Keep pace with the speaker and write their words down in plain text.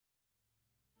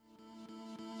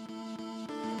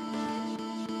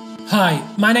Hi,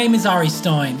 my name is Ari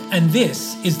Stein, and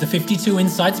this is the 52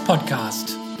 Insights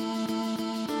podcast.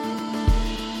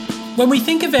 When we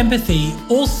think of empathy,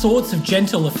 all sorts of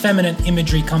gentle, effeminate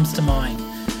imagery comes to mind.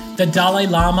 The Dalai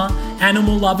Lama,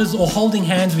 animal lovers, or holding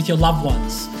hands with your loved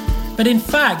ones. But in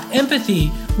fact, empathy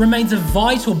remains a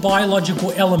vital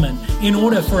biological element in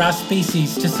order for our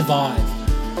species to survive.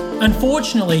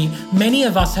 Unfortunately, many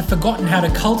of us have forgotten how to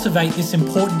cultivate this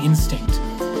important instinct.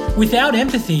 Without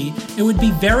empathy, it would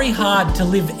be very hard to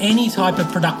live any type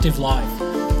of productive life.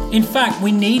 In fact,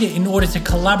 we need it in order to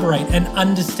collaborate and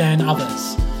understand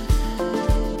others.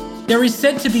 There is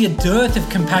said to be a dearth of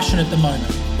compassion at the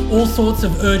moment. All sorts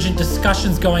of urgent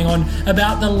discussions going on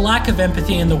about the lack of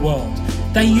empathy in the world.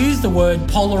 They use the word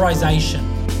polarization.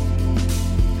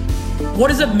 What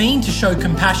does it mean to show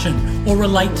compassion or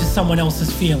relate to someone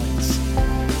else's feelings?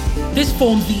 This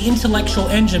forms the intellectual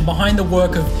engine behind the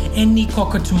work of Ennikko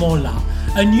Tumola,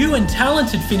 a new and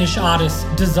talented Finnish artist,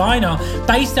 designer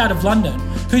based out of London,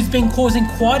 who's been causing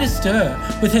quite a stir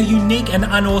with her unique and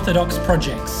unorthodox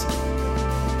projects.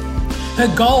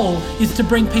 Her goal is to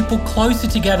bring people closer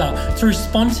together through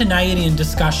spontaneity and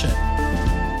discussion.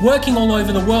 Working all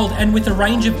over the world and with a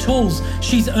range of tools,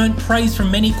 she's earned praise from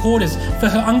many quarters for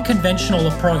her unconventional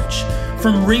approach.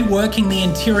 From reworking the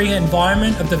interior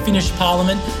environment of the Finnish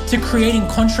Parliament to creating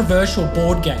controversial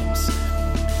board games.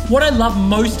 What I love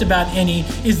most about Enni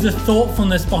is the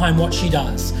thoughtfulness behind what she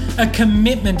does, a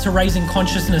commitment to raising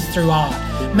consciousness through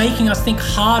art, making us think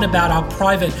hard about our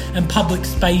private and public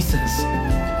spaces,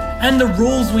 and the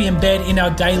rules we embed in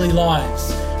our daily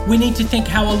lives. We need to think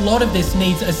how a lot of this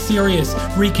needs a serious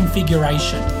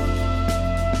reconfiguration.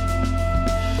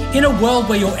 In a world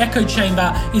where your echo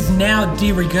chamber is now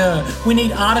de rigueur, we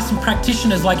need artists and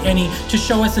practitioners like Enni to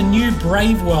show us a new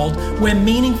brave world where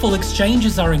meaningful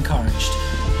exchanges are encouraged.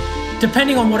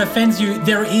 Depending on what offends you,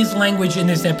 there is language in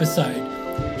this episode.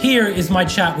 Here is my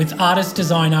chat with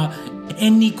artist-designer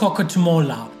Ennikko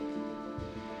Tumola.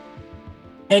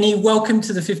 Enni, welcome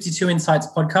to the 52 Insights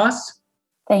podcast.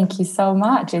 Thank you so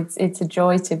much. It's a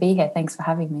joy to be here. Thanks for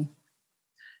having me.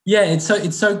 Yeah, it's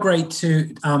so great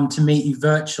to meet you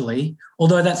virtually.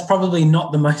 Although that's probably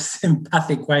not the most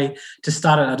sympathetic way to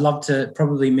start it. I'd love to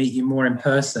probably meet you more in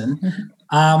person.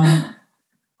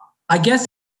 I guess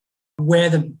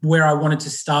where I wanted to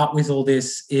start with all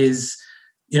this is,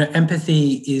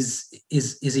 empathy is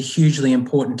a hugely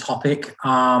important topic.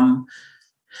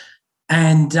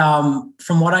 And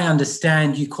from what I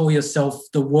understand, you call yourself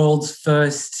the world's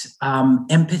first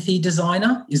empathy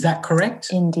designer. Is that correct?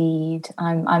 Indeed.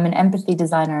 I'm an empathy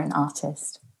designer and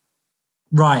artist.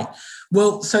 Right.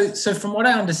 Well, so from what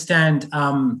I understand,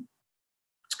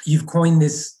 you've coined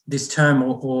this term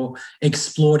or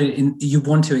explored it, you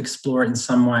want to explore it in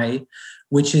some way,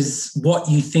 which is what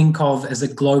you think of as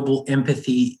a global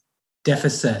empathy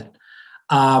deficit,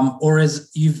 or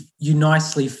as you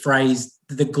nicely phrased,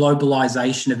 the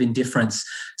globalization of indifference.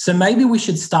 So maybe we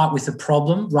should start with the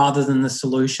problem rather than the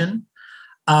solution.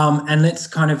 And let's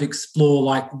kind of explore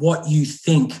what you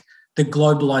think the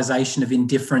globalization of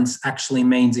indifference actually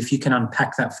means, if you can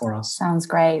unpack that for us. Sounds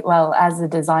great. Well, as a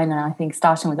designer, I think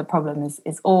starting with the problem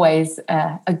is always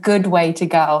a good way to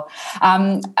go.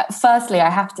 Firstly, I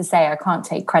have to say I can't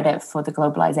take credit for the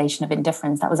globalization of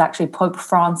indifference. That was actually Pope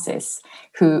Francis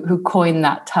who coined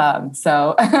that term.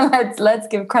 So let's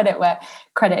give credit where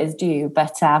credit is due.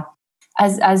 But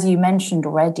as you mentioned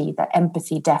already, the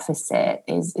empathy deficit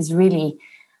is really,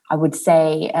 I would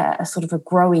say, a sort of a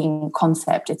growing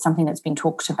concept. It's something that's been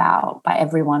talked about by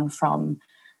everyone from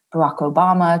Barack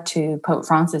Obama to Pope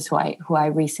Francis, who I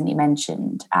recently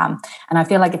mentioned. And I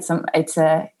feel like it's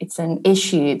an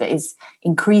issue that is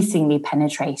increasingly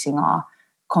penetrating our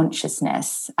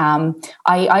consciousness.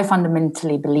 I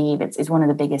fundamentally believe it's one of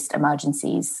the biggest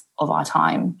emergencies of our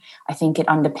time. I think it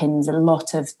underpins a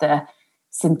lot of the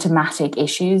symptomatic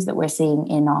issues that we're seeing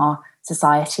in our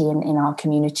society and in our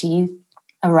community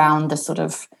around the sort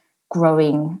of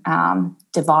growing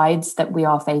divides that we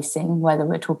are facing, whether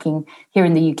we're talking here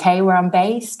in the UK where I'm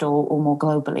based or more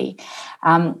globally.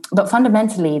 But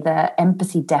fundamentally, the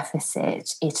empathy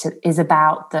deficit, it is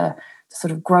about the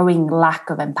sort of growing lack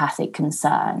of empathic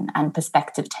concern and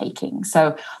perspective taking.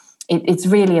 So it's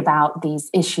really about these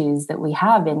issues that we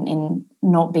have in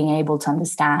not being able to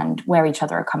understand where each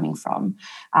other are coming from,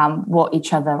 what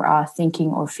each other are thinking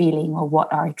or feeling, or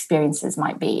what our experiences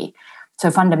might be. So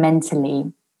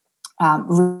fundamentally,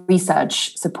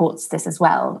 research supports this as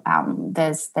well.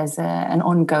 There's an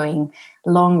ongoing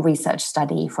long research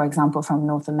study, for example, from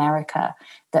North America,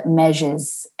 that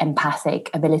measures empathic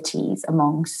abilities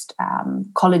amongst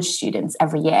college students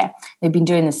every year. They've been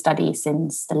doing this study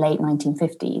since the late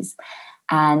 1950s.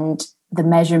 And the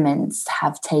measurements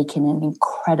have taken an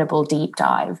incredible deep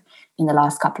dive in the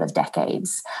last couple of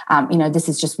decades. This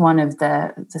is just one of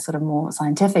the sort of more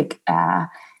scientific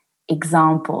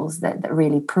examples that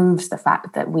really proves the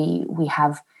fact that we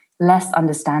have less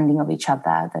understanding of each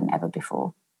other than ever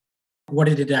before. What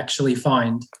did it actually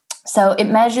find? So it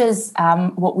measures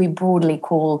what we broadly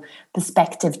call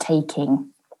perspective taking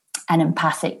and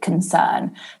empathic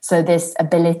concern. So this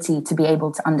ability to be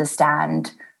able to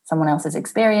understand someone else's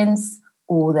experience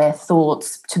or their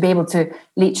thoughts, to be able to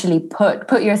literally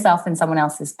put yourself in someone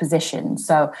else's position.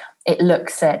 So it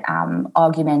looks at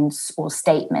arguments or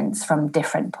statements from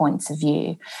different points of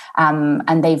view.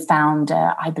 And they've found,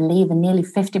 I believe, a nearly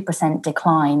 50%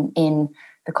 decline in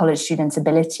the college students'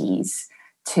 abilities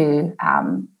to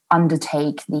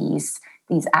undertake these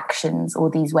actions or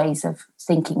these ways of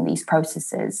thinking, these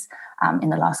processes in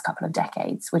the last couple of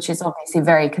decades, which is obviously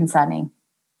very concerning.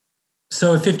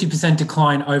 So a 50%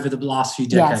 decline over the last few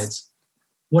decades. Yes.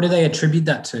 What do they attribute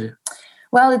that to?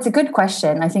 Well, it's a good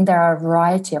question. I think there are a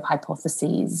variety of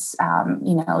hypotheses.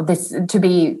 This to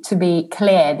be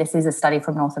clear, this is a study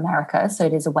from North America, so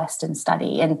it is a Western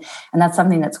study, and that's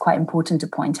something that's quite important to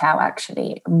point out.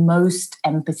 Actually, most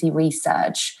empathy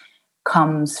research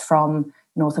comes from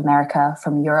North America,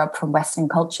 from Europe, from Western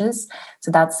cultures. So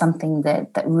that's something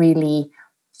that really,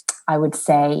 I would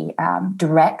say,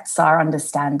 directs our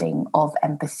understanding of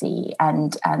empathy.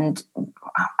 And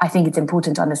I think it's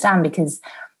important to understand because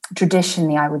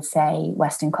traditionally, I would say,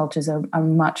 Western cultures are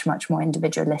much, much more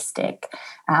individualistic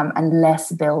and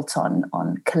less built on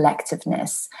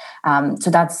collectiveness. So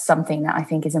that's something that I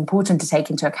think is important to take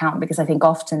into account, because I think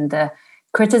often the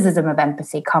criticism of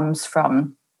empathy comes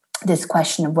from this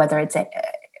question of whether it's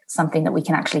something that we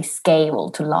can actually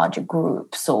scale to larger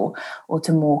groups or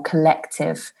to more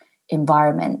collective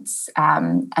environments.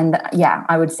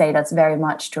 I would say that's very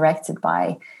much directed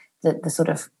by the sort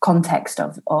of context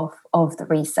of the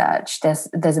research.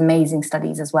 There's amazing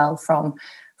studies as well from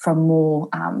more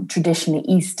traditionally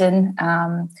Eastern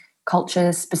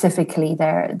cultures. Specifically,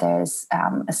 there's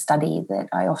a study that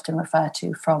I often refer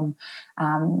to from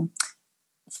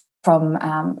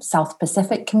South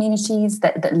Pacific communities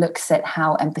that looks at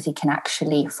how empathy can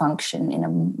actually function in a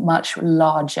much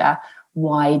larger,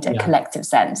 wider collective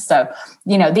sense. So,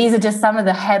 these are just some of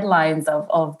the headlines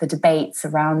of the debate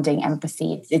surrounding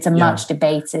empathy. It's a much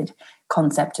debated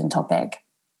concept and topic.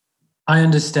 I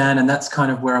understand, and that's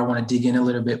kind of where I want to dig in a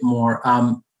little bit more.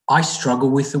 I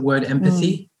struggle with the word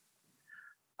empathy,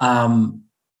 and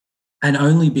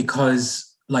only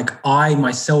because, I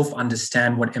myself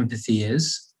understand what empathy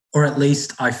is, or at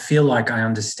least I feel like I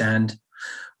understand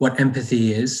what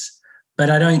empathy is, but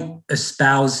I don't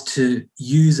espouse to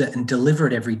use it and deliver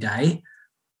it every day.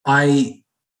 I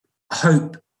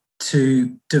hope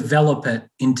to develop it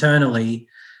internally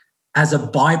as a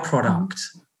byproduct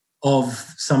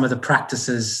of some of the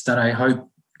practices that I hope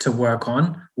to work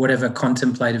on, whatever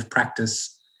contemplative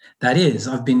practice that is.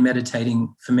 I've been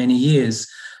meditating for many years,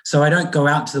 so I don't go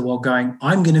out to the world going,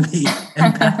 I'm going to be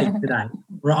empathic today,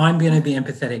 or I'm going to be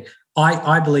empathetic.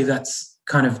 I believe that's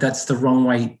the wrong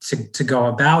way to go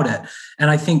about it. And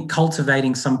I think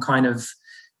cultivating some kind of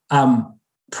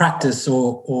practice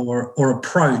or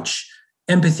approach,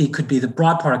 empathy could be the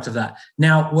byproduct of that.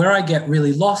 Now, where I get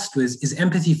really lost is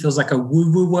empathy feels like a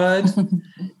woo-woo word.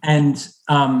 And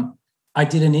I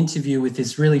did an interview with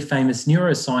this really famous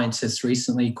neuroscientist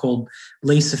recently called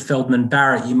Lisa Feldman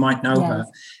Barrett. You might know her.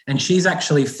 And she's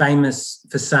actually famous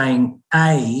for saying,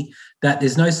 A, that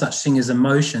there's no such thing as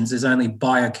emotions, there's only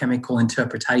biochemical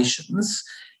interpretations.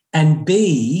 And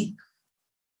B,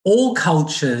 all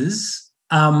cultures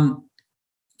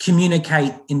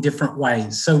communicate in different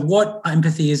ways. So what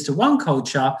empathy is to one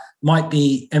culture might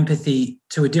be empathy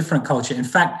to a different culture. In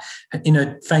fact, in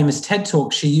a famous TED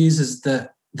Talk, she uses the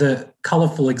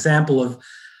colourful example of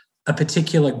a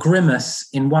particular grimace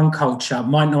in one culture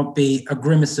might not be a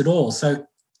grimace at all. So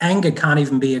anger can't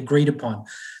even be agreed upon.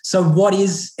 So what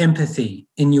is empathy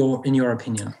in your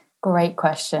opinion? Great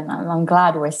question. I'm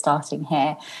glad we're starting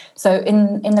here. So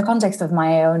in the context of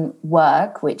my own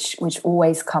work, which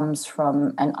always comes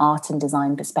from an art and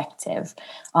design perspective,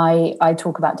 I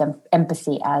talk about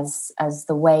empathy as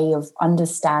the way of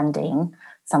understanding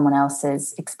someone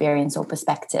else's experience or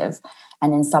perspective,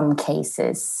 and in some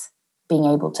cases being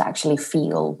able to actually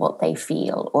feel what they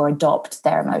feel or adopt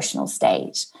their emotional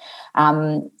state.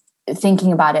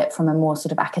 Thinking about it from a more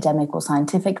sort of academic or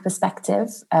scientific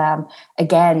perspective,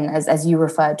 again, as you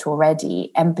referred to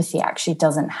already, empathy actually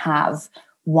doesn't have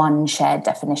one shared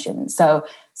definition. So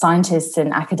scientists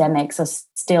and academics are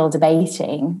still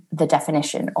debating the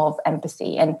definition of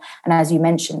empathy. And as you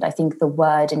mentioned, I think the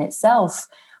word in itself,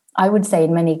 I would say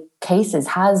in many cases,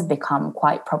 has become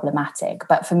quite problematic.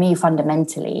 But for me,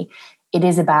 fundamentally, it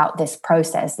is about this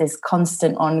process, this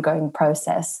constant ongoing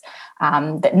process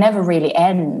that never really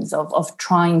ends of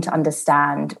trying to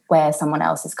understand where someone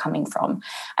else is coming from.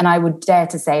 And I would dare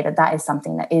to say that that is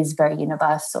something that is very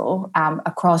universal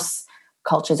across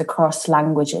cultures, across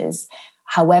languages.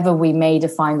 However, we may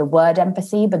define the word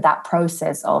empathy, but that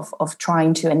process of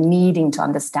trying to and needing to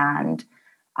understand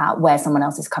where someone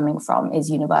else is coming from is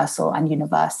universal and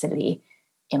universally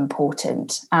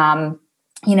important.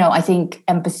 I think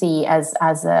empathy as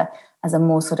a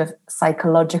more sort of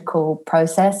psychological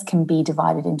process can be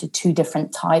divided into two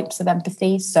different types of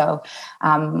empathy. So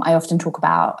I often talk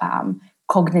about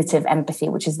cognitive empathy,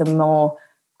 which is the more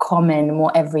common,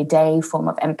 more everyday form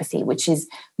of empathy, which is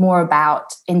more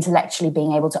about intellectually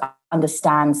being able to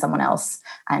understand someone else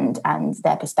and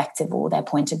their perspective or their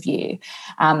point of view.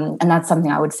 And that's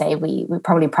something I would say we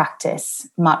probably practice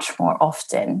much more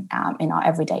often in our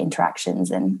everyday interactions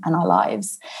and our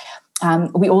lives.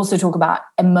 We also talk about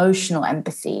emotional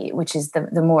empathy, which is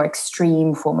the more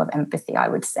extreme form of empathy, I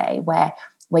would say, where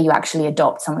you actually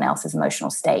adopt someone else's emotional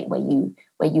state, where you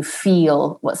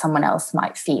feel what someone else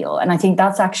might feel. And I think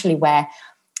that's actually where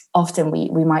often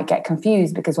we might get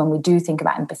confused, because when we do think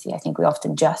about empathy, I think we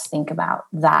often just think about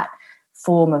that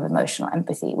form of emotional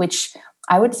empathy, which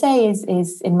I would say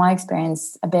is in my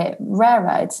experience, a bit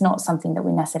rarer. It's not something that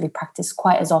we necessarily practice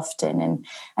quite as often. And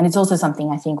it's also something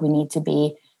I think we need to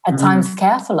be at times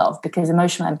careful of, because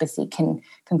emotional empathy can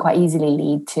quite easily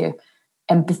lead to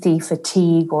empathy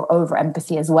fatigue or over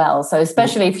empathy as well. So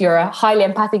especially if you're a highly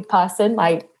empathic person,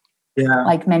 like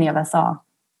many of us are.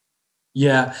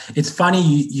 Yeah, it's funny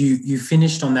you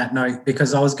finished on that note,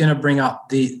 because I was going to bring up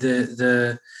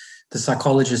the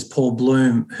psychologist Paul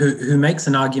Bloom, who makes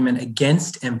an argument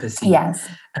against empathy. Yes.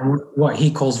 And what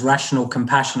he calls rational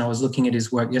compassion. I was looking at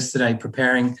his work yesterday,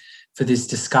 preparing for this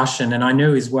discussion, and I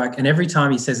knew his work. And every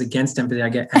time he says against empathy, I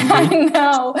get angry. I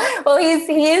know. Well,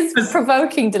 he is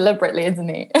provoking deliberately, isn't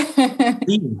he?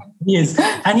 He is,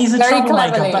 and he's a very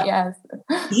troublemaker. Cleverly, but yes.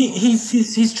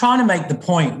 He's trying to make the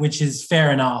point, which is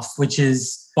fair enough, which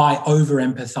is by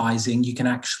over-empathizing, you can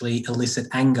actually elicit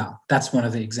anger. That's one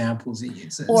of the examples he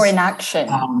uses. Or inaction.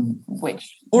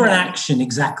 Inaction,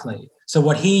 exactly. So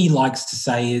what he likes to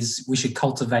say is we should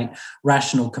cultivate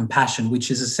rational compassion, which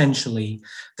is essentially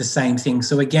the same thing.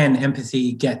 So again,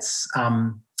 empathy gets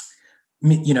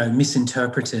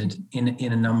misinterpreted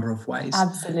in a number of ways.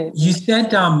 Absolutely. You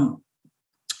said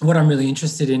what I'm really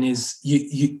interested in is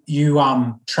you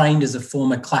trained as a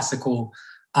former classical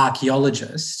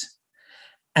archaeologist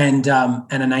and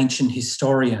an ancient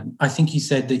historian. I think you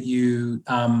said that you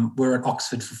were at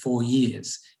Oxford for 4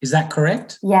 years. Is that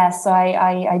correct? Yes. So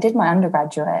I did my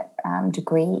undergraduate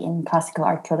degree in classical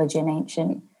archaeology and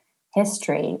ancient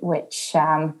history, which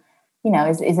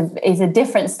is a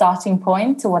different starting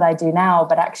point to what I do now,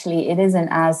 but actually it isn't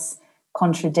as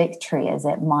contradictory as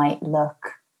it might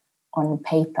look on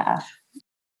paper.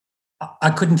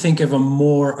 I couldn't think of a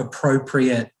more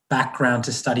appropriate background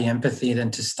to study empathy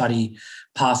than to study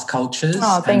past cultures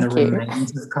and the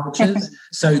remains of cultures.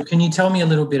 So can you tell me a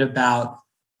little bit about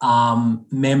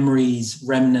memories,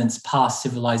 remnants, past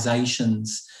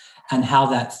civilizations, and how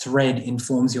that thread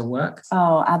informs your work?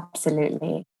 Oh,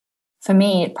 absolutely. For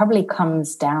me, it probably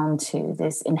comes down to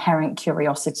this inherent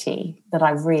curiosity that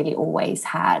I've really always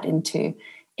had into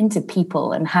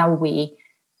people and how we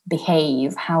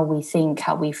behave, how we think,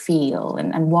 how we feel,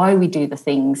 and why we do the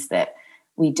things that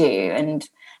we do, and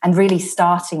really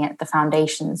starting at the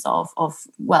foundations of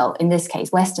well, in this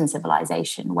case, Western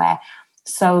civilization, where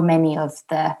so many of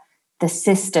the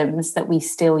systems that we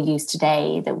still use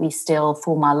today, that we still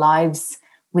form our lives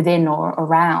within or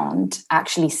around,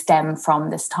 actually stem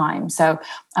from this time. So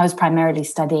I was primarily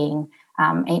studying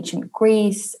ancient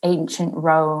Greece, ancient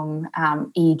Rome,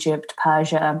 Egypt,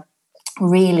 Persia,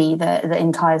 really the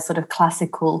entire sort of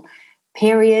classical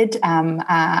period, and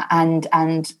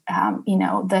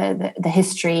the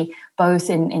history, both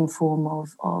in form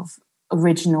of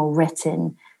original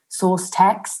written source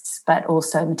texts, but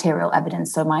also material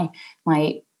evidence. So my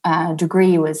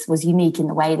degree was unique in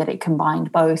the way that it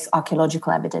combined both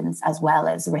archaeological evidence as well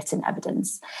as written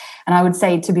evidence. And I would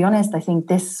say, to be honest, I think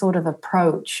this sort of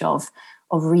approach of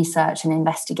research and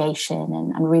investigation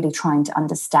and really trying to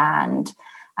understand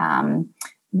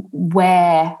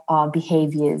where our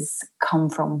behaviors come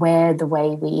from, where the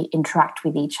way we interact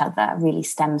with each other really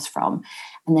stems from.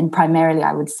 And then primarily,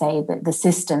 I would say that the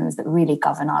systems that really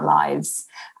govern our lives,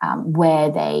 where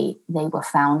they were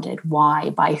founded,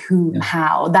 why, by whom,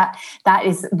 how, that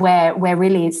is where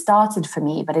really it started for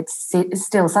me. But it's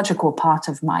still such a core part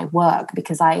of my work,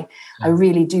 because I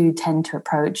really do tend to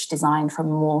approach design from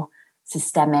a more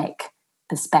systemic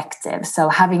perspective. So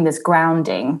having this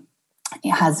grounding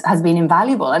has been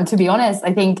invaluable. And to be honest,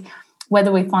 I think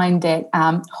whether we find it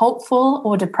hopeful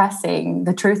or depressing,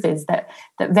 the truth is that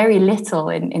very little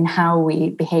in how we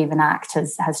behave and act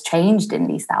has changed in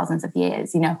these thousands of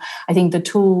years. I think the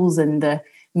tools and the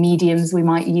mediums we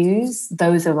might use,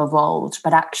 those have evolved,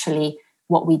 but actually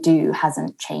what we do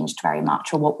hasn't changed very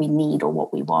much, or what we need or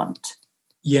what we want.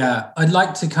 Yeah, I'd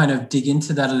like to kind of dig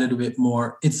into that a little bit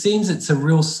more. It seems it's a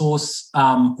real source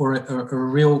or a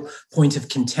real point of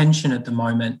contention at the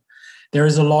moment. There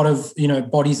is a lot of,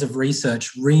 bodies of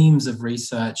research, reams of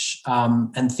research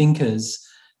and thinkers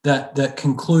that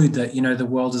conclude that, the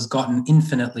world has gotten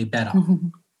infinitely better. Mm-hmm.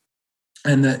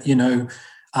 And that,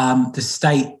 the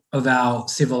state of our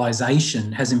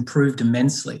civilization has improved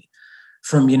immensely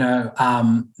from,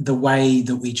 the way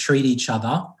that we treat each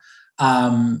other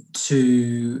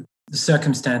to the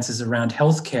circumstances around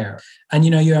healthcare. And,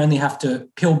 you only have to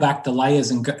peel back the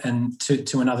layers and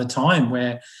to another time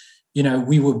where,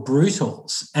 we were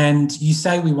brutals. And you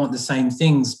say we want the same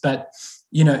things, but,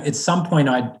 at some point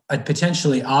I'd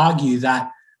potentially argue that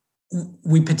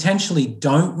we potentially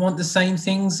don't want the same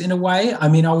things in a way. I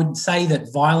mean, I would say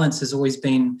that violence has always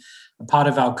been a part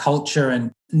of our culture.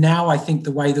 And now I think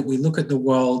the way that we look at the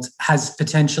world has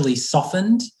potentially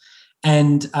softened.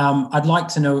 And I'd like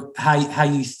to know how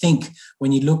you think,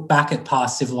 when you look back at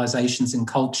past civilizations and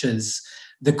cultures,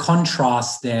 the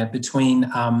contrast there between,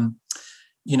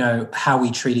 how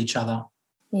we treat each other.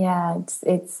 Yeah,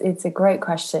 it's a great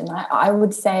question. I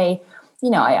would say,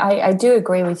 I do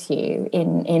agree with you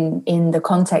in the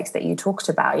context that you talked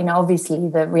about. Obviously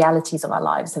the realities of our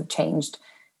lives have changed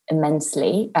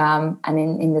immensely, and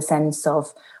in the sense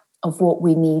of what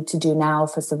we need to do now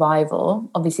for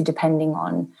survival, obviously depending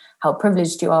on how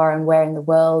privileged you are and where in the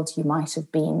world you might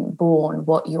have been born,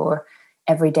 what your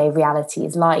everyday reality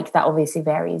is like, that obviously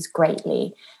varies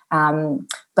greatly.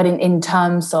 But in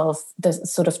terms of the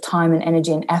sort of time and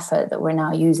energy and effort that we're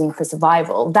now using for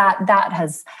survival, that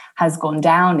has gone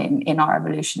down in our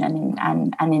evolution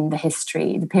and in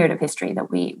the period of history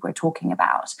that we're talking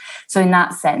about. So in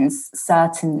that sense,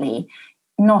 certainly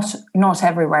not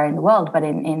everywhere in the world, but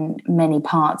in many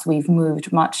parts, we've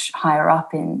moved much higher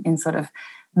up in sort of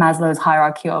Maslow's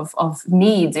hierarchy of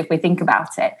needs, if we think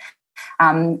about it.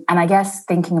 And I guess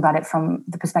thinking about it from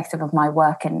the perspective of my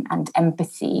work and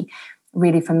empathy,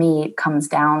 really for me, it comes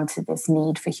down to this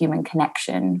need for human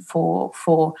connection, for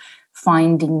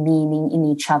finding meaning in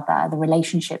each other, the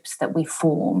relationships that we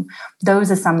form.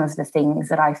 Those are some of the things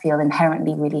that I feel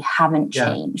inherently really haven't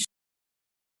changed.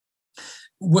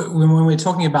 When we're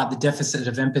talking about the deficit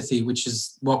of empathy, which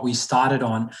is what we started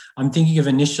on, I'm thinking of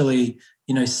initially,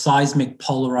 seismic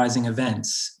polarizing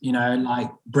events, like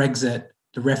Brexit,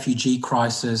 the refugee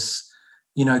crisis,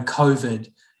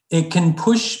 COVID. It can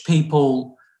push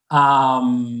people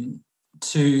to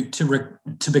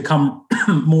become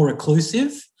more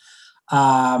reclusive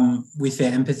with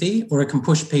their empathy, or it can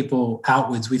push people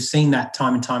outwards. We've seen that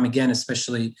time and time again,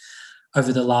 especially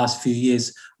over the last few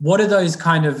years. What do those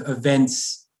kind of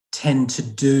events tend to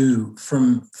do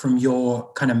from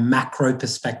your kind of macro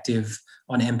perspective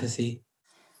on empathy?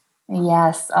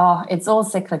 Yes. It's all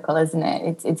cyclical, isn't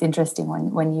it? It's interesting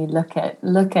when you look at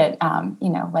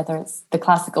whether it's the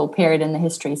classical period in the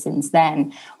history since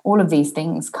then, all of these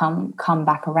things come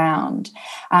back around.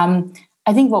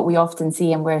 I think what we often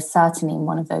see, and we're certainly in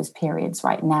one of those periods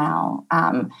right now,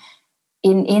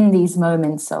 in these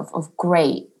moments of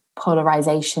great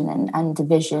polarization and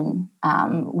division,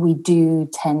 we do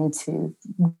tend to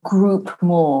group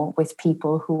more with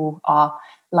people who are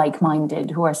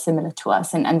like-minded, who are similar to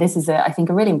us. And this is, I think,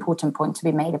 a really important point to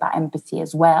be made about empathy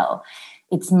as well.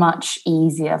 It's much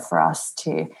easier for us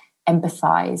to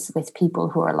empathize with people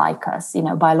who are like us.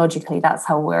 Biologically, that's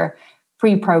how we're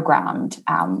pre-programmed.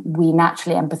 We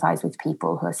naturally empathize with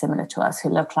people who are similar to us, who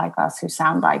look like us, who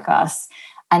sound like us,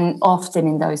 and often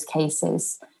in those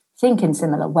cases think in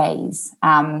similar ways.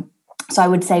 So I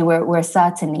would say we're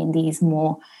certainly in these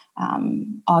more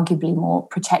arguably more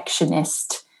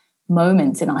protectionist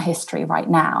moments in our history right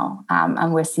now,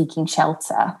 and we're seeking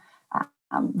shelter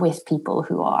with people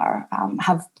who are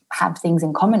have things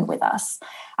in common with us.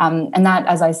 And that,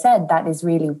 as I said, that is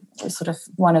really sort of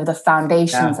one of the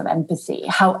foundations of empathy.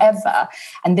 However,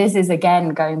 and this is again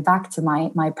going back to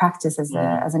my practice as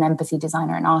an empathy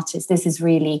designer and artist, this is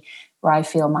really where I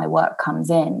feel my work comes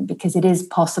in, because it is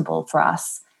possible for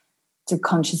us to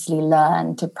consciously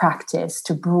learn, to practice,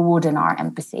 to broaden our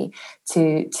empathy,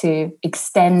 to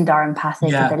extend our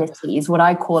empathic abilities, what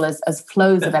I call as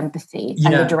flows of empathy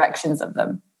and the directions of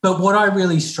them. But what I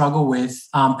really struggle with,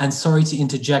 and sorry to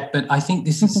interject, but I think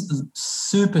this is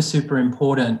super, super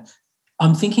important.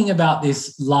 I'm thinking about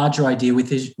this larger idea,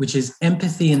 which is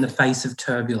empathy in the face of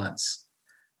turbulence.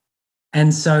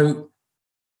 And so,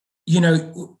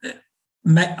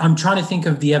 I'm trying to think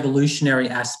of the evolutionary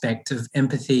aspect of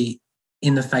empathy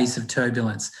in the face of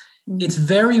turbulence. It's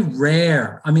very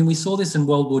rare. I mean, we saw this in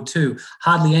World War II.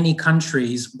 Hardly any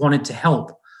countries wanted to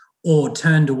help or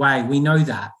turned away. We know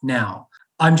that now.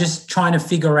 I'm just trying to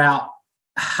figure out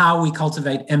how we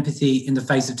cultivate empathy in the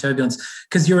face of turbulence,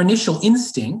 because your initial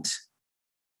instinct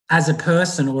as a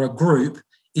person or a group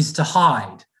is to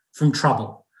hide from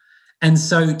trouble. And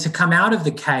so to come out of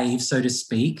the cave, so to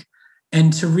speak,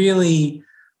 and to really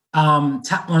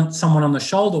tap someone on the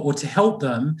shoulder or to help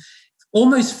them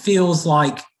almost feels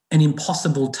like an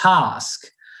impossible task.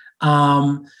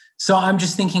 So I'm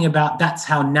just thinking about that's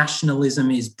how nationalism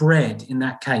is bred in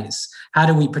that case. How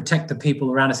do we protect the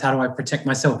people around us? How do I protect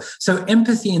myself? So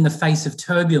empathy in the face of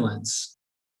turbulence.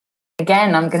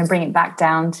 Again, I'm going to bring it back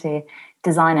down to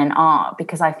design and art,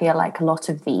 because I feel like a lot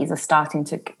of these are starting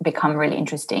to become really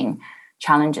interesting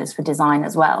challenges for design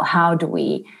as well. How do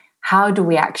we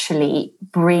actually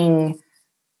bring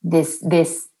this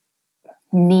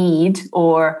need,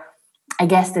 or I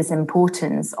guess this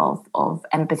importance of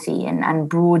empathy and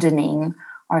broadening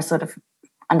our sort of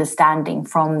understanding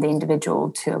from the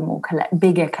individual to a more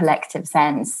bigger collective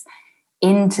sense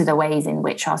into the ways in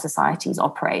which our societies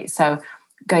operate. So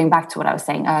going back to what I was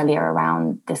saying earlier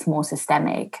around this more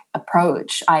systemic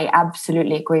approach, I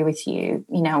absolutely agree with you.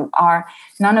 None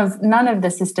of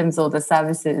the systems or the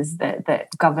services that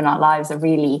govern our lives are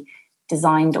really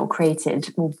designed or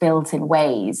created or built in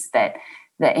ways that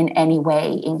in any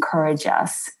way encourage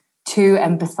us to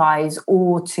empathize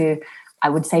or to, I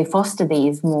would say, foster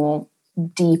these more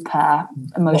deeper,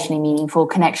 emotionally meaningful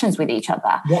connections with each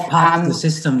other. What part of the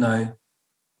system, though?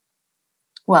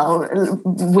 Well,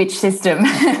 which system,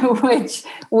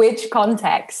 which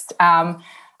context? So,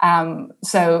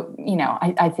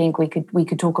 I think we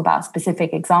could talk about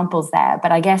specific examples there.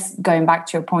 But I guess going back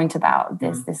to your point about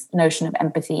this notion of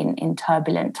empathy in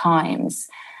turbulent times,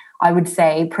 I would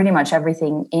say pretty much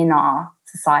everything in our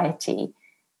society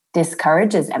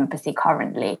discourages empathy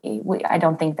currently. I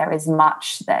don't think there is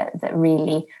much that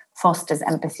really fosters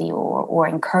empathy or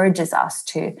encourages us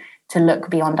to look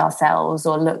beyond ourselves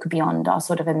or look beyond our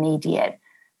sort of immediate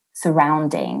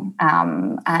surrounding.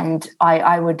 And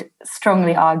I would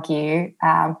strongly argue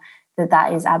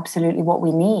that is absolutely what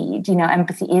we need.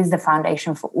 Empathy is the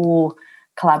foundation for all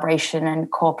collaboration and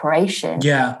cooperation.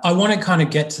 Yeah, I want to kind of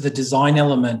get to the design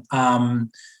element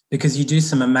because you do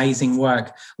some amazing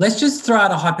work. Let's just throw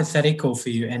out a hypothetical for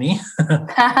you, Annie.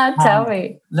 Tell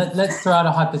me. Let's throw out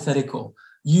a hypothetical.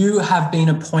 You have been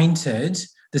appointed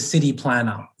the city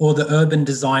planner or the urban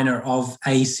designer of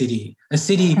a city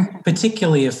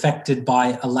particularly affected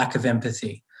by a lack of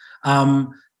empathy.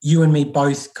 You and me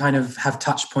both kind of have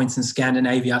touch points in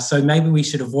Scandinavia, so maybe we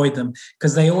should avoid them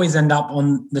because they always end up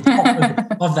on the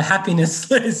top of the happiness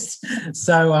list.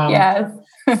 So yes.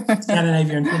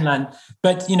 Scandinavia and Finland.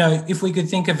 But, if we could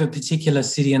think of a particular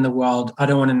city in the world, I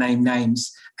don't want to name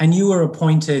names, and you were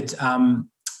appointed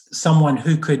someone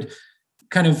who could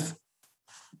kind of,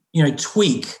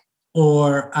 tweak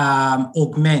or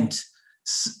augment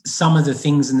some of the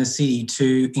things in the city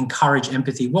to encourage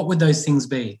empathy, what would those things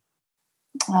be?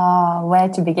 Oh, where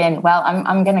to begin? Well,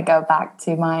 I'm going to go back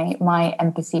to my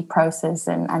empathy process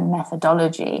and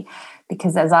methodology,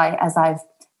 because as I've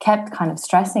kept kind of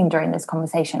stressing during this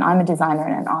conversation, I'm a designer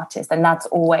and an artist, and that's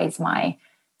always my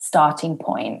starting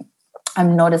point.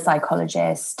 I'm not a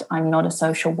psychologist. I'm not a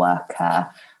social worker.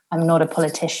 I'm not a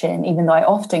politician, even though I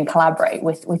often collaborate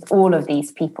with all of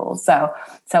these people. So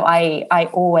I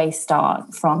always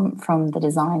start from the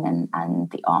design and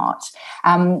the art.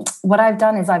 What I've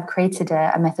done is I've created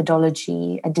a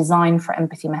methodology, a design for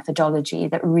empathy methodology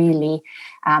that really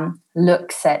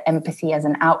looks at empathy as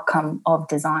an outcome of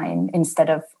design instead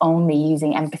of only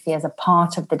using empathy as a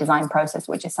part of the design process,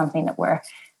 which is something that we're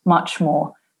much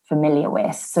more familiar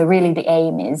with. So really the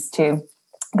aim is to,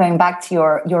 going back to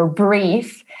your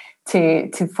brief,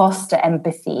 to foster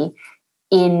empathy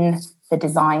in the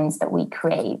designs that we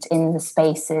create in the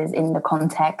spaces, in the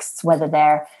contexts, whether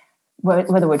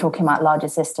we're talking about larger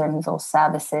systems or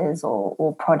services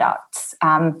or products.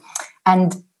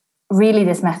 And really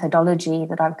this methodology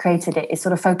that I've created, it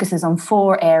sort of focuses on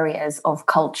 4 areas of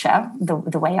culture,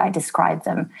 the way I describe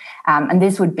them. And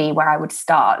this would be where I would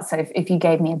start. So if you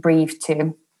gave me a brief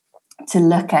to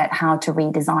look at how to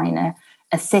redesign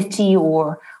a city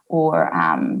or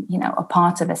a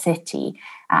part of a city,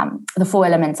 the 4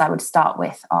 elements I would start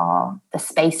with are the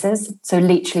spaces. So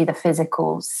literally the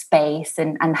physical space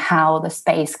and how the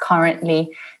space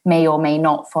currently may or may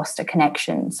not foster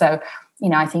connection. So,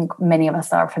 I think many of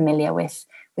us are familiar with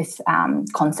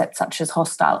concepts such as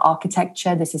hostile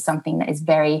architecture. This is something that is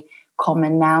very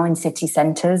common now in city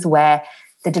centres, where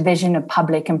the division of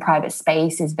public and private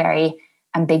space is very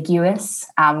ambiguous.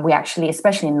 We actually,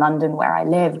 especially in London where I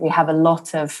live, we have a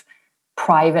lot of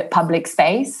private public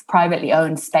space, privately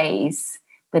owned space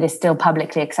that is still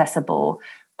publicly accessible,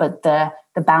 but the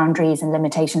boundaries and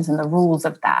limitations and the rules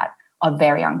of that are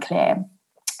very unclear.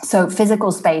 So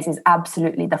physical space is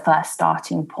absolutely the first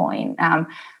starting point.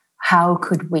 How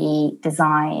could we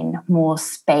design more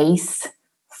space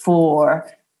for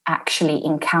actually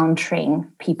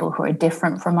encountering people who are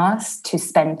different from us, to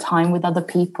spend time with other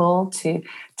people, to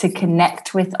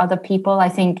connect with other people? I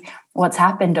think what's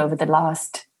happened over the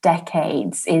last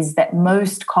decades is that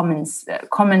most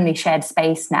commonly shared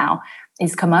space now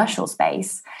is commercial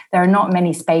space. There are not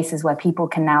many spaces where people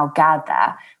can now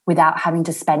gather without having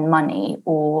to spend money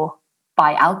or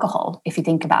buy alcohol. If you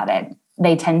think about it,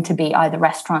 they tend to be either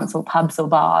restaurants or pubs or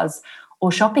bars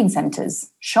or shopping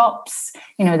centres, shops.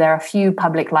 There are a few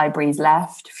public libraries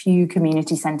left, few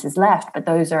community centres left, but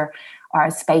those are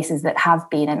spaces that have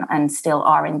been and still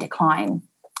are in decline.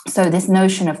 So this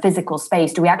notion of physical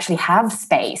space, do we actually have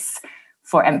space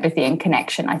for empathy and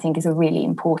connection, I think is a really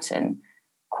important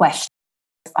question.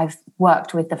 I've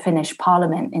worked with the Finnish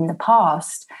Parliament in the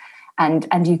past,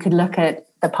 and you could look at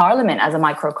the Parliament as a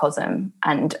microcosm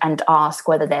and ask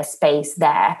whether there's space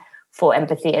there for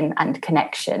empathy and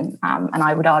connection. And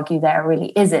I would argue there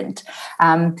really isn't.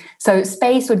 So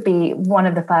space would be one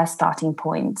of the first starting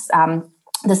points.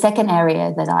 The second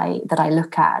area that I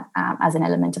look at as an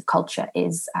element of culture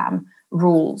is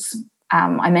rules.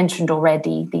 I mentioned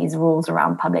already these rules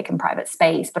around public and private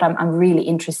space, but I'm really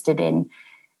interested in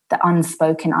the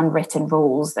unspoken, unwritten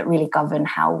rules that really govern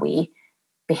how we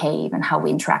behave and how we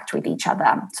interact with each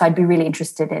other. So I'd be really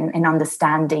interested in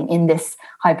understanding, in this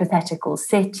hypothetical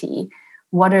city,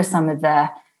 what are some of the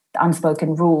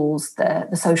unspoken rules, the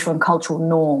social and cultural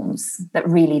norms that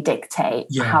really dictate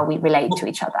how we relate to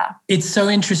each other. It's so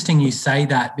interesting you say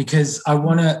that, because I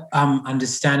want to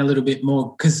understand a little bit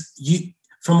more, because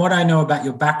from what I know about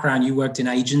your background, you worked in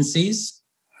agencies.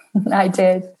 I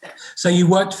did. So you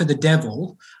worked for the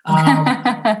devil.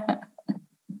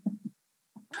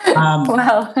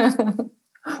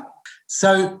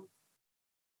 So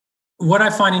what I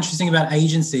find interesting about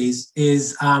agencies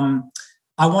is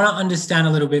I want to understand a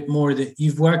little bit more that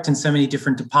you've worked in so many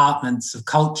different departments of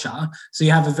culture, so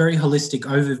you have a very holistic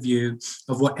overview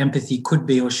of what empathy could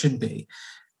be or should be.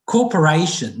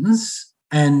 Corporations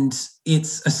and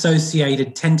its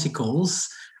associated tentacles,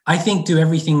 I think, do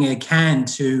everything they can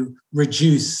to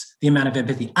reduce the amount of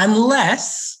empathy,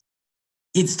 unless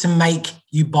it's to make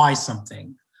you buy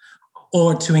something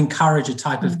or to encourage a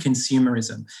type of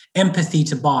consumerism, empathy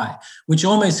to buy, which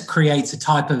almost creates a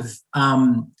type of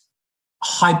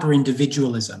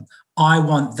hyper-individualism. I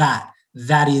want that.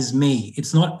 That is me.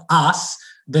 It's not us,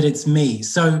 but it's me.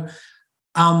 So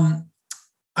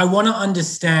I want to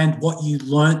understand what you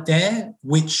learnt there,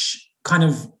 which kind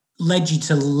of led you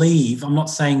to leave. I'm not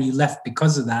saying you left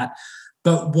because of that,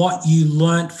 but what you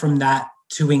learnt from that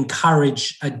to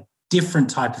encourage a different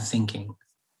type of thinking.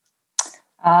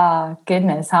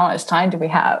 Goodness, how much time do we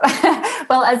have?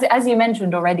 Well, as you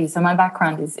mentioned already, so my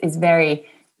background is very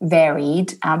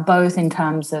varied, both in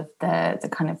terms of the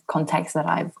kind of context that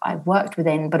I've worked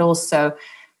within, but also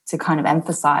to kind of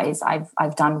emphasize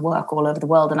I've done work all over the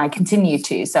world, and I continue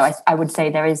to. So I would say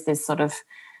there is this sort of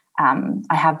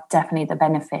I have definitely the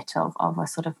benefit of a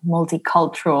sort of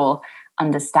multicultural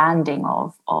understanding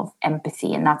of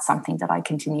empathy, and that's something that I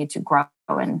continue to grow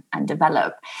and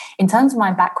develop. In terms of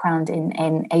my background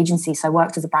in agency, so I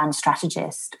worked as a brand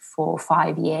strategist for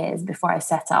 5 years before I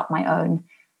set up my own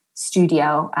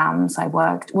studio. So I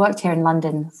worked here in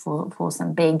London for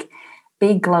some big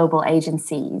global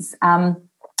agencies. I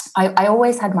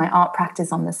always had my art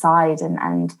practice on the side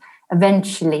and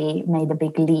eventually made a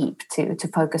big leap to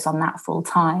focus on that full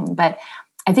time. But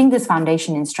I think this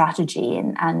foundation in strategy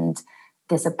and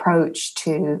this approach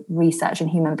to research and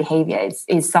human behavior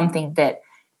is something that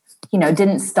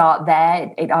didn't start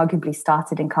there. It arguably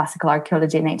started in classical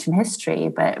archaeology and ancient history,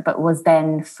 but was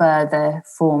then further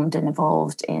formed and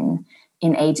evolved in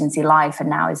agency life, and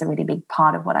now is a really big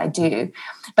part of what I do.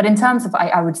 But in terms of,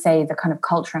 I would say, the kind of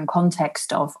culture and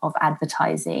context of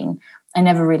advertising, I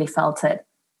never really felt at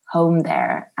home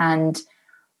there. And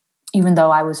even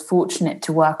though I was fortunate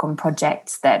to work on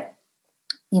projects that,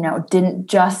 didn't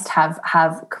just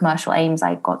have commercial aims,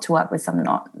 I got to work with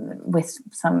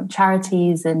some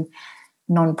charities and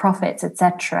non-profits,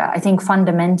 etc. I think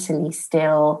fundamentally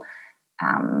still,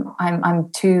 I'm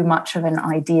too much of an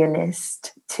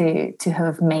idealist to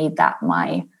have made that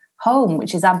my home,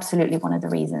 which is absolutely one of the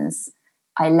reasons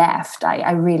I left.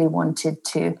 I really wanted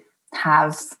to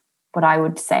have what I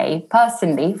would say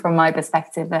personally, from my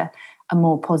perspective, a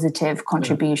more positive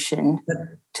contribution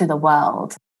to the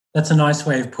world. That's a nice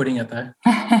way of putting it, though.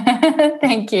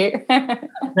 Thank you.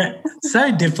 So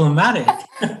diplomatic.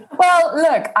 Well,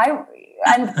 look,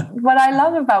 and what I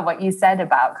love about what you said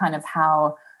about kind of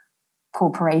how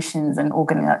corporations and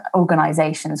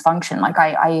organizations function, like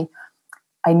I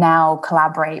now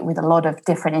collaborate with a lot of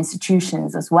different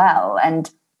institutions as well.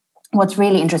 And what's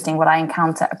really interesting, what I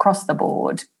encounter across the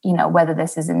board, whether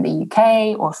this is in the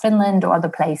UK or Finland or other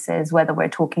places, whether we're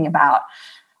talking about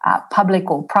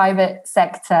public or private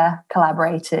sector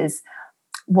collaborators,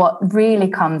 what really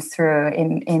comes through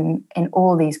in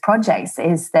all these projects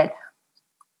is that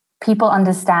people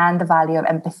understand the value of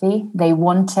empathy. They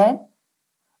want it,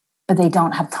 but they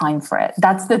don't have time for it.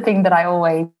 That's the thing that I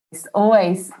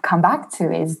always come back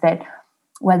to, is that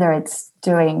whether it's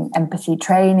doing empathy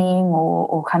training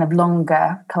or kind of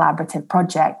longer collaborative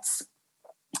projects,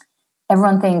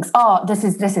 everyone thinks, oh, this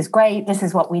is great. This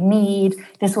is what we need.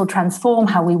 This will transform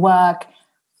how we work.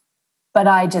 But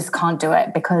I just can't do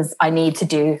it because I need to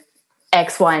do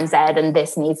X, Y, and Z, and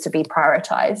this needs to be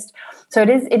prioritized. So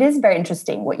it is very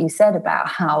interesting what you said about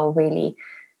how really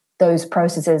those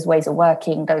processes, ways of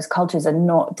working, those cultures are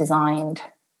not designed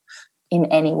in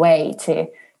any way to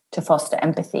foster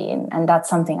empathy. And that's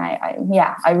something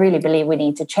I really believe we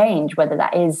need to change, whether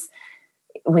that is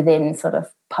within sort of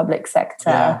public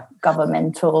sector,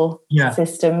 governmental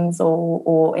systems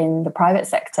or in the private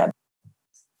sector.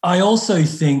 I also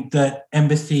think that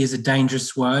empathy is a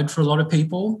dangerous word for a lot of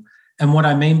people. And what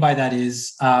I mean by that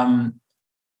is, by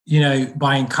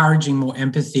encouraging more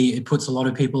empathy, it puts a lot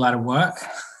of people out of work.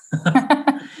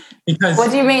 Because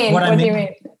what do you mean? What do you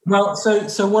mean? Well,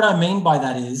 so what I mean by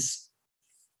that is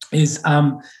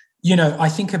I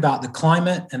think about the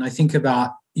climate, and I think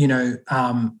about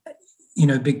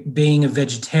being a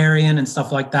vegetarian and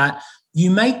stuff like that. You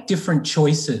make different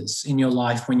choices in your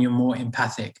life when you're more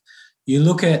empathic. You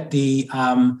look at the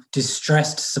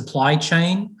distressed supply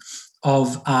chain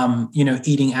of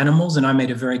eating animals, and I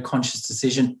made a very conscious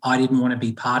decision. I didn't want to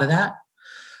be part of that.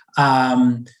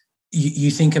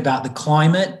 You think about the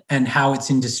climate and how it's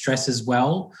in distress as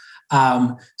well.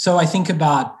 So I think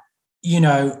about,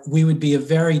 we would be a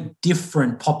very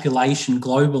different population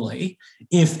globally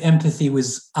if empathy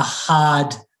was a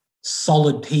hard,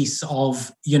 solid piece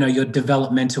of, your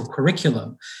developmental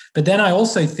curriculum. But then I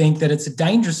also think that it's a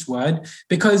dangerous word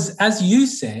because, as you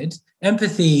said,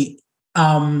 empathy,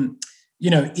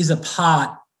 is a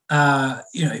part,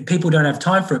 people don't have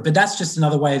time for it. But that's just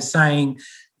another way of saying,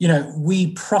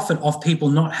 we profit off people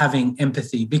not having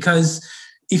empathy, because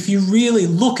if you really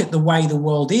look at the way the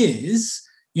world is,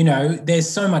 there's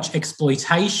so much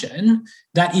exploitation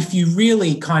that if you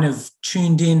really kind of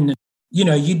tuned in,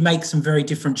 you'd make some very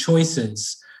different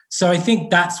choices. So I think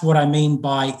that's what I mean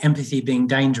by empathy being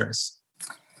dangerous.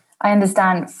 I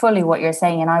understand fully what you're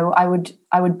saying, and I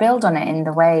would build on it in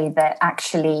the way that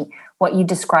actually what you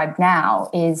described now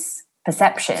is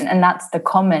perception, and that's the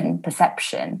common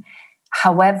perception.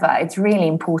 However, it's really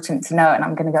important to know, and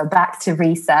I'm going to go back to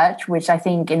research, which I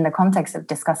think in the context of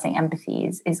discussing empathy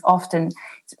is often,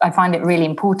 I find it really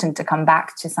important to come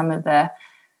back to some of the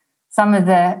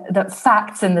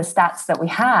facts and the stats that we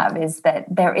have, is that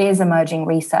there is emerging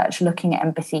research looking at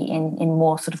empathy in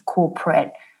more sort of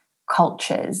corporate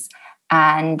cultures.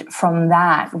 And from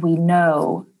that, we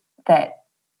know that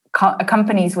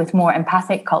companies with more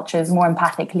empathic cultures, more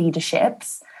empathic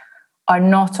leaderships, are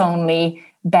not only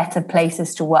better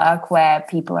places to work where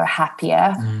people are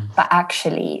happier, but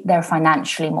actually they're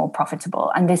financially more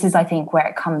profitable. And this is, I think, where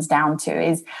it comes down to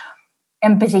is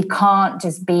empathy can't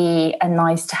just be a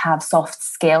nice to have soft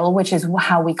skill, which is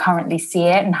how we currently see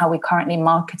it and how we currently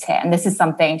market it. And this is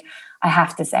something I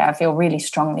have to say I feel really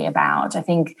strongly about. I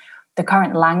think the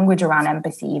current language around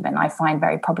empathy even I find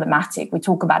very problematic. We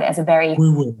talk about it as a very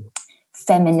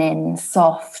feminine,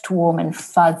 soft, warm and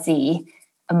fuzzy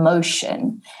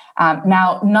emotion.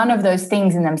 Now, none of those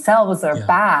things in themselves are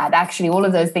bad. Actually, all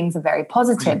of those things are very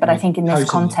positive. But I think in this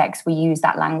context, we use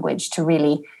that language to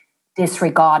really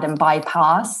disregard and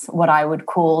bypass what I would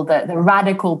call the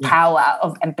radical power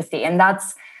of empathy. And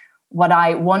that's what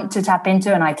I want to tap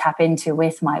into, and I tap into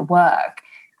with my work.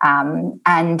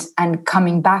 And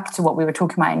coming back to what we were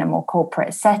talking about in a more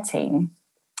corporate setting,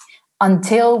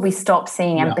 until we stop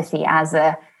seeing empathy as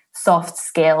a soft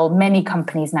skill, many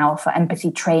companies now offer empathy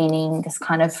training, this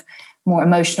kind of more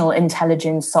emotional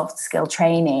intelligence, soft skill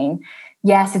training.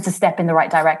 Yes, it's a step in the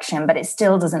right direction, but it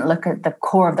still doesn't look at the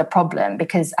core of the problem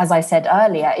because, as I said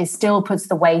earlier, it still puts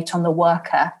the weight on the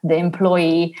worker, the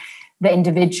employee, the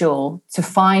individual to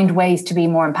find ways to be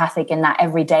more empathic in that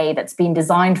every day that's been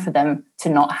designed for them to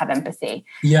not have empathy.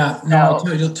 Yeah, no,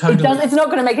 so totally. It's not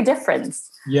going to make a difference.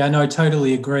 Yeah, no,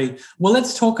 totally agree. Well,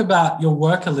 let's talk about your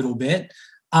work a little bit.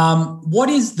 What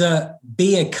is the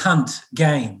Be a Cunt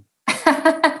game?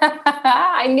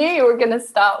 I knew you were going to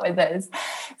start with this.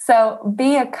 So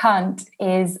Be a Cunt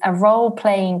is a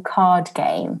role-playing card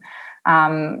game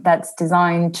that's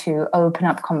designed to open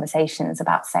up conversations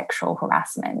about sexual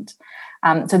harassment.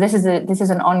 So this is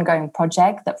an ongoing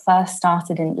project that first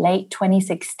started in late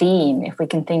 2016, if we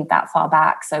can think that far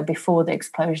back. So before the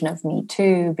explosion of Me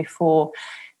Too, before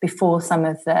some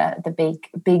of the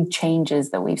big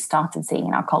changes that we've started seeing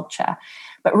in our culture.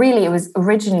 But really, it was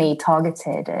originally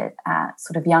targeted at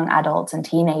sort of young adults and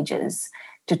teenagers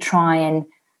to try and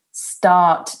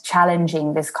start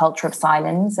challenging this culture of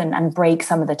silence and break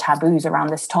some of the taboos around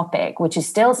this topic, which is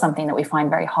still something that we find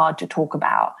very hard to talk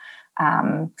about.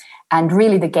 And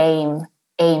really, the game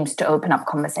aims to open up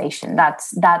conversation.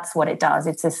 That's what it does.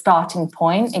 It's a starting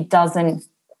point. It doesn't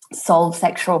solve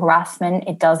sexual harassment.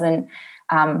 It doesn't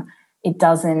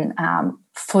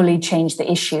fully change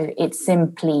the issue. It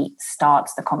simply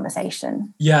starts the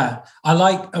conversation. Yeah,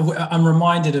 I'm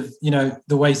reminded of,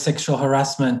 the way sexual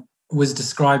harassment was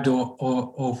described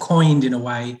or coined in a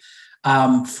way.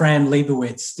 Fran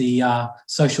Lebowitz, the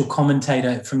social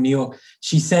commentator from New York,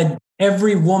 she said,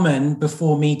 every woman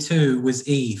before Me Too was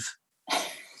Eve.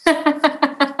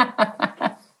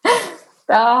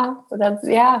 That's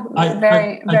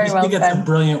very I just well think it's said. a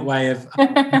brilliant way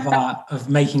of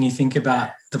making you think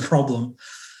about the problem.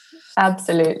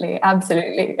 Absolutely.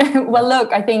 Well,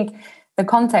 look, I think the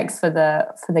context for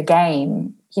the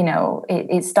game,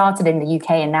 it started in the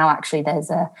UK, and now actually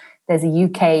there's a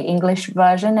UK English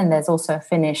version, and there's also a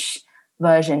Finnish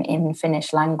version in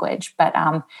Finnish language. But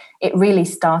it really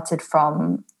started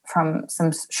from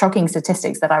some shocking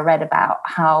statistics that I read about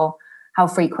how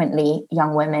frequently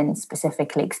young women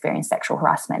specifically experience sexual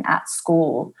harassment at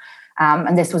school.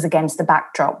 And this was against the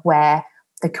backdrop where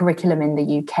the curriculum in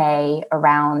the UK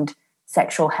around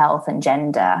sexual health and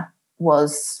gender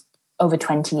was over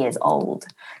 20 years old.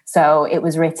 So it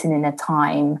was written in a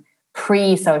time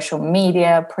pre-social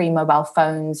media, pre-mobile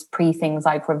phones, pre-things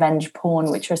like revenge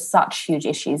porn, which are such huge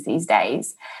issues these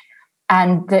days.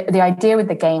 And the idea with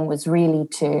the game was really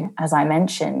to, as I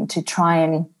mentioned, to try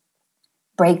and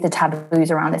break the taboos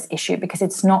around this issue, because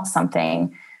it's not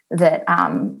something that,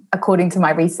 according to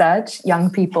my research,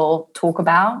 young people talk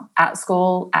about at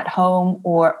school, at home,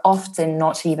 or often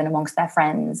not even amongst their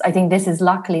friends. I think this is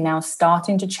luckily now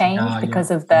starting to change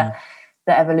because of the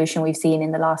evolution we've seen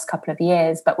in the last couple of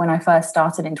years. But when I first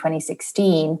started in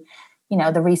 2016,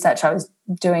 the research I was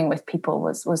doing with people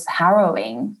was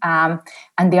harrowing. And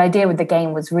the idea with the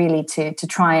game was really to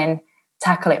try and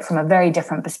tackle it from a very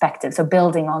different perspective. So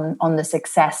building on the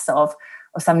success of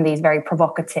some of these very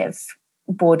provocative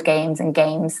board games and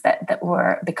games that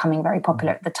were becoming very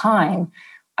popular at the time,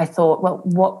 I thought,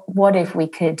 well, what if we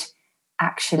could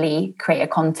actually create a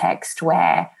context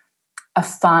where a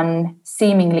fun,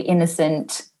 seemingly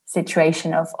innocent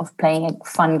situation of playing a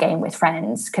fun game with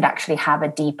friends could actually have a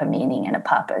deeper meaning and a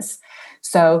purpose.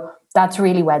 So that's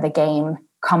really where the game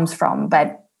comes from.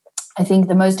 But I think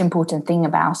the most important thing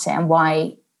about it and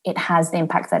why it has the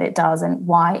impact that it does and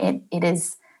why it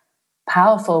is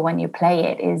powerful when you play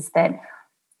it is that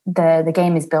the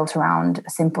game is built around a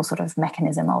simple sort of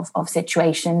mechanism of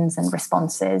situations and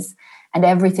responses. And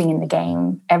everything in the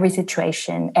game, every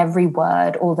situation, every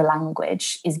word, all the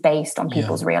language is based on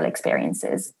people's real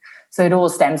experiences. So it all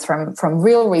stems from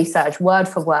real research, word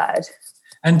for word.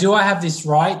 And do I have this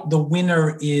right? The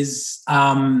winner is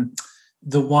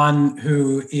the one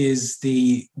who is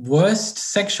the worst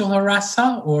sexual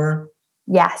harasser, or?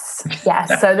 Yes.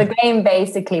 So the game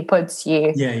basically puts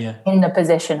you in the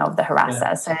position of the harasser.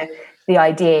 Yeah. So the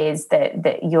idea is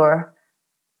that you're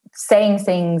saying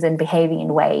things and behaving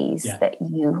in ways that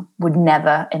you would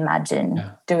never imagine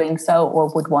doing so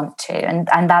or would want to.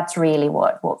 And that's really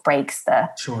what breaks the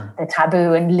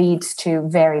taboo and leads to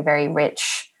very, very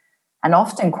rich and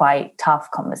often quite tough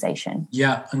conversation.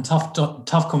 Yeah, and tough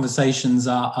conversations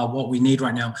are what we need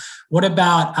right now. What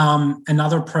about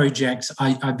another project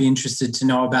I'd be interested to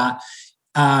know about,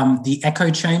 the Echo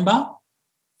Chamber?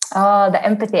 Oh, the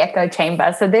Empathy Echo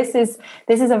Chamber. So this is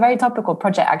a very topical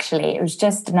project, actually. It was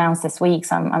just announced this week.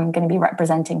 So I'm going to be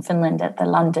representing Finland at the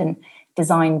London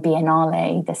Design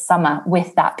Biennale this summer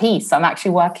with that piece. So I'm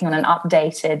actually working on an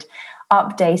updated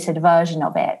version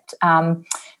of it.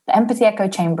 The Empathy Echo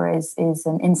Chamber is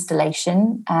an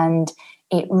installation, and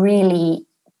it really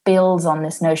builds on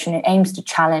this notion. It aims to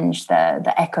challenge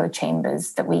the echo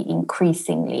chambers that we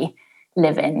increasingly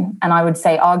live in. And I would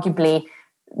say arguably,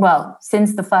 well,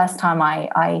 since the first time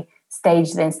I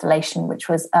staged the installation, which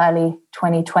was early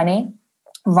 2020,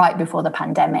 right before the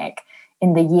pandemic,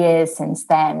 in the years since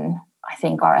then, I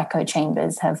think our echo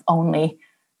chambers have only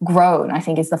grown. I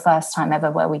think it's the first time ever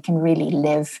where we can really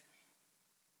live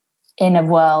in a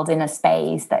world, in a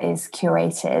space that is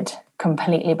curated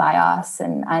completely by us,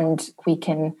 and we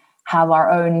can have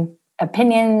our own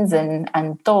opinions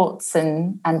and thoughts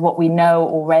and what we know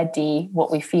already,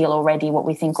 what we feel already, what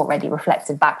we think already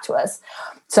reflected back to us.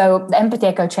 So the Empathy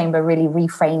Echo Chamber really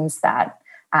reframes that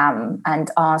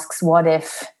and asks, what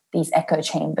if these echo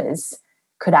chambers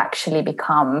could actually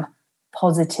become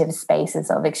positive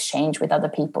spaces of exchange with other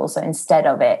people? So instead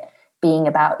of it being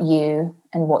about you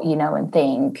and what you know and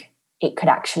think, it could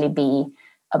actually be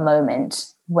a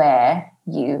moment where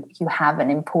you have an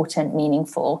important,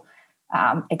 meaningful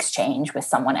exchange with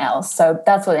someone else. So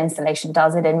that's what the installation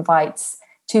does. It invites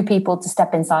two people to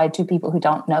step inside, two people who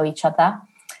don't know each other.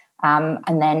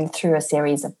 And then through a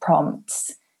series of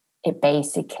prompts, it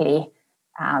basically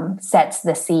sets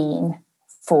the scene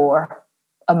for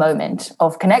a moment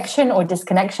of connection or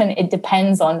disconnection. It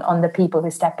depends on the people who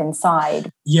step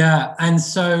inside. Yeah. And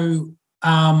so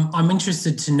I'm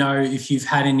interested to know if you've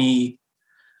had any,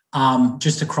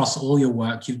 just across all your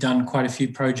work, you've done quite a few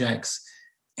projects,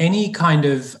 any kind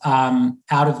of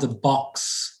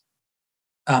out-of-the-box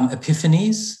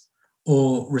epiphanies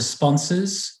or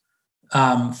responses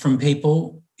from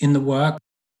people in the work?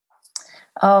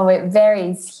 Oh, it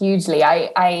varies hugely.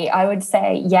 I would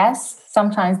say yes,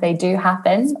 sometimes they do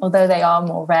happen, although they are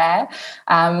more rare.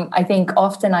 I think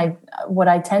often what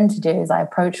I tend to do is I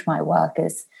approach my work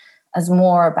as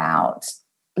more about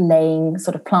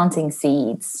planting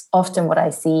seeds. Often what I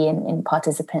see in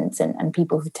participants and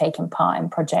people who've taken part in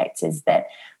projects is that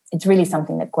it's really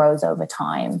something that grows over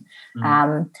time.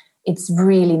 It's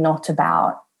really not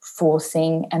about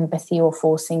forcing empathy or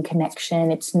forcing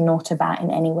connection. It's not about in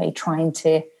any way trying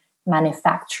to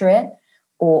manufacture it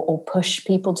or push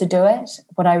people to do it.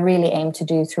 What I really aim to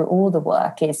do through all the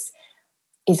work is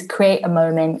create a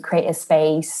moment, create a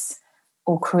space,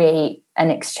 or create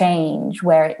an exchange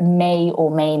where it may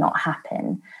or may not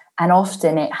happen. And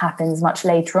often it happens much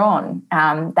later on.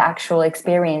 The actual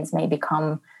experience may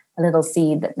become a little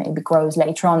seed that maybe grows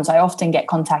later on. So I often get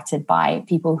contacted by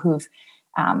people who've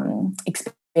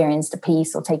experienced a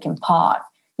piece or taken part,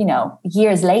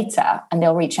 years later, and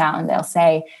they'll reach out and they'll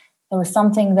say, there was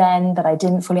something then that I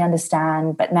didn't fully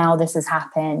understand, but now this has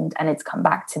happened and it's come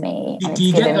back to me. Do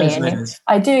you get those letters?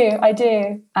 I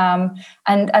do.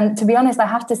 And to be honest, I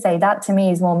have to say that to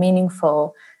me is more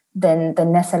meaningful than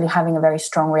necessarily having a very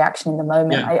strong reaction in the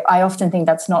moment. Yeah. I often think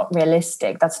that's not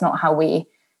realistic. That's not how we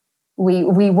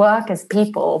work as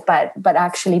people, but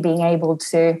actually being able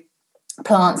to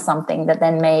plant something that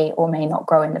then may or may not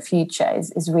grow in the future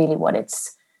is really what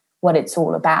it's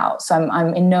all about. So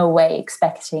I'm in no way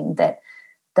expecting that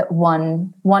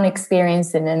one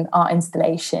experience in an art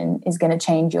installation is going to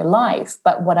change your life.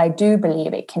 But what I do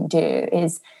believe it can do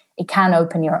is it can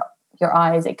open your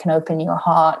eyes, it can open your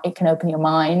heart, it can open your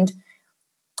mind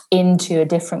into a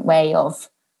different way of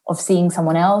seeing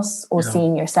someone else or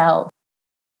seeing yourself.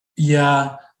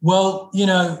 Yeah. Well,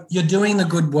 you're doing the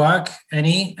good work,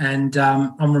 Annie, and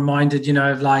I'm reminded,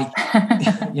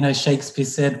 Shakespeare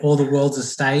said, all the world's a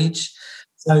stage.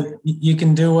 So you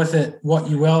can do with it what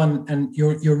you will, and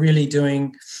you're really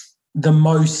doing the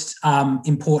most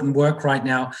important work right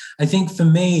now. I think for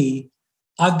me,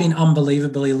 I've been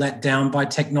unbelievably let down by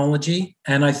technology,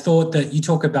 and I thought that you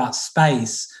talk about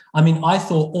space. I mean, I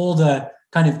thought all the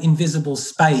kind of invisible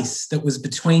space that was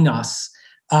between us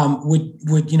would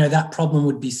that problem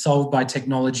would be solved by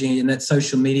technology, and that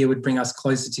social media would bring us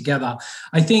closer together.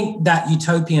 I think that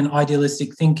utopian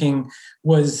idealistic thinking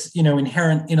was,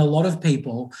 inherent in a lot of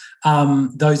people,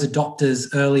 those adopters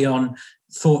early on,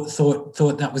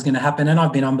 thought that was going to happen, and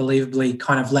I've been unbelievably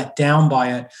kind of let down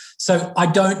by it. So I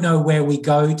don't know where we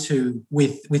go to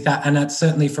with that, and that's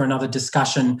certainly for another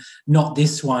discussion, not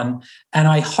this one. And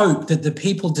I hope that the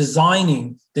people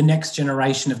designing the next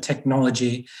generation of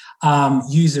technology,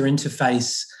 user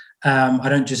interface, I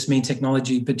don't just mean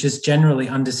technology, but just generally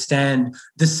understand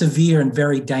the severe and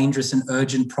very dangerous and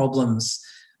urgent problems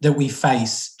that we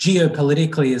face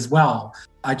geopolitically as well.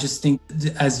 I just think,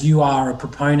 as you are a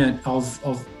proponent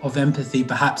of empathy,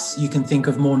 perhaps you can think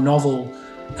of more novel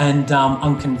and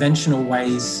unconventional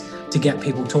ways to get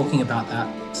people talking about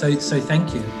that. So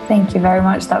thank you. Thank you very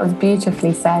much. That was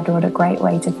beautifully said. What a great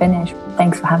way to finish.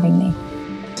 Thanks for having me.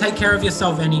 Take care of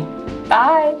yourself, Annie.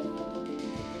 Bye.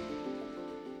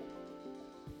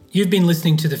 You've been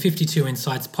listening to the 52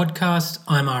 Insights podcast.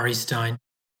 I'm Ari Stein.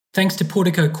 Thanks to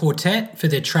Portico Quartet for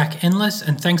their track Endless,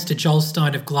 and thanks to Joel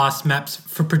Stein of Glass Maps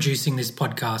for producing this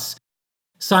podcast.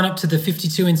 Sign up to the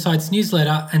 52 Insights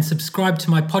newsletter and subscribe to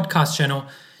my podcast channel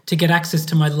to get access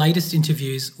to my latest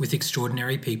interviews with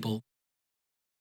extraordinary people.